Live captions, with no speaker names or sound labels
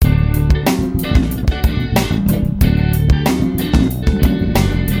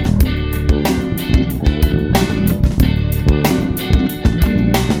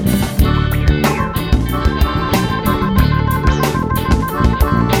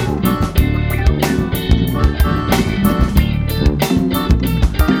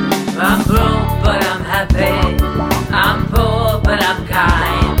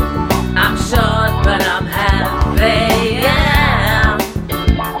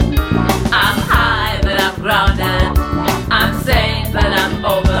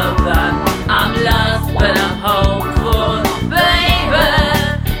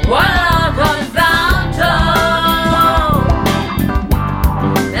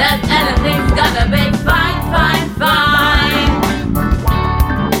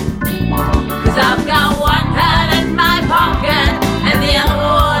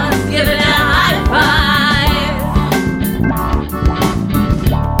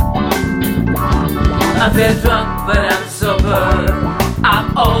I feel drunk but I'm sober.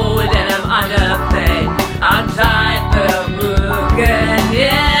 I'm old and I'm underpaid. I'm tired but I'm broken,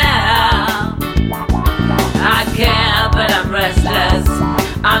 yeah. I care but I'm restless.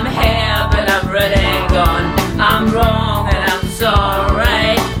 I'm here but I'm really gone. I'm wrong and I'm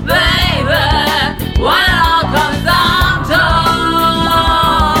sorry, baby. What it all comes down to,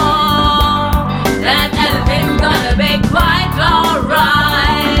 that everything's gonna be quite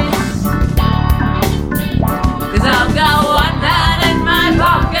alright. 'Cause I've got one hand in my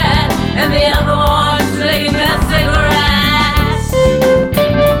pocket and the other one's licking a cigarette.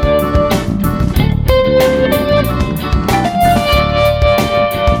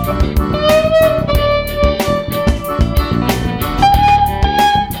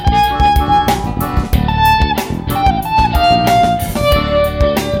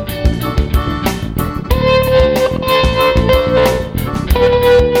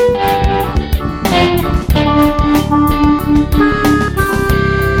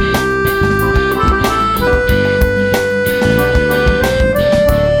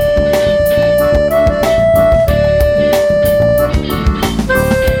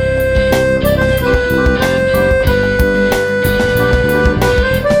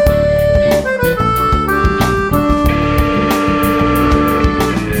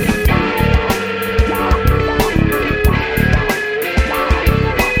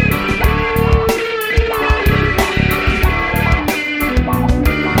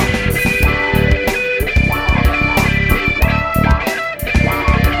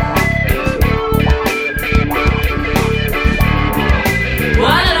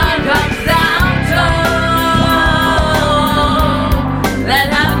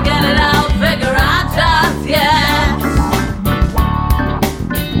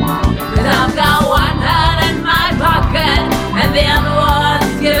 The other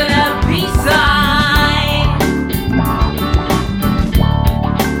one's giving a peace sign.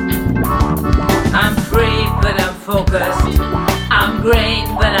 I'm free but I'm focused. I'm great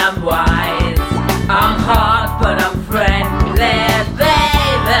but I'm wise. I'm hard but I'm friendly,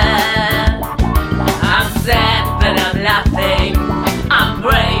 baby. I'm sad but I'm laughing. I'm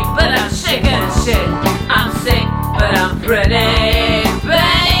brave but I'm shaking shit. I'm sick but I'm pretty,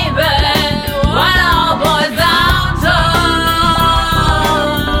 baby. What all boys down to?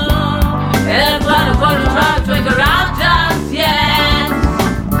 Twig around just yet.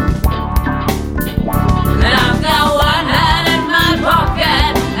 And I've got one hand in my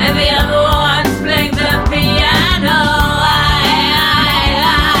pocket and the other one's playing the piano.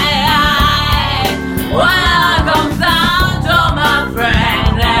 What all comes down to, my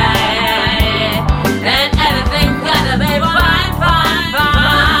friend, and everything's gonna be fine, fine,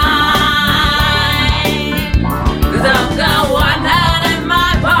 fine. 'Cause I've got one hand in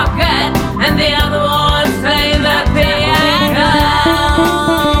my pocket and the other one's playing the piano.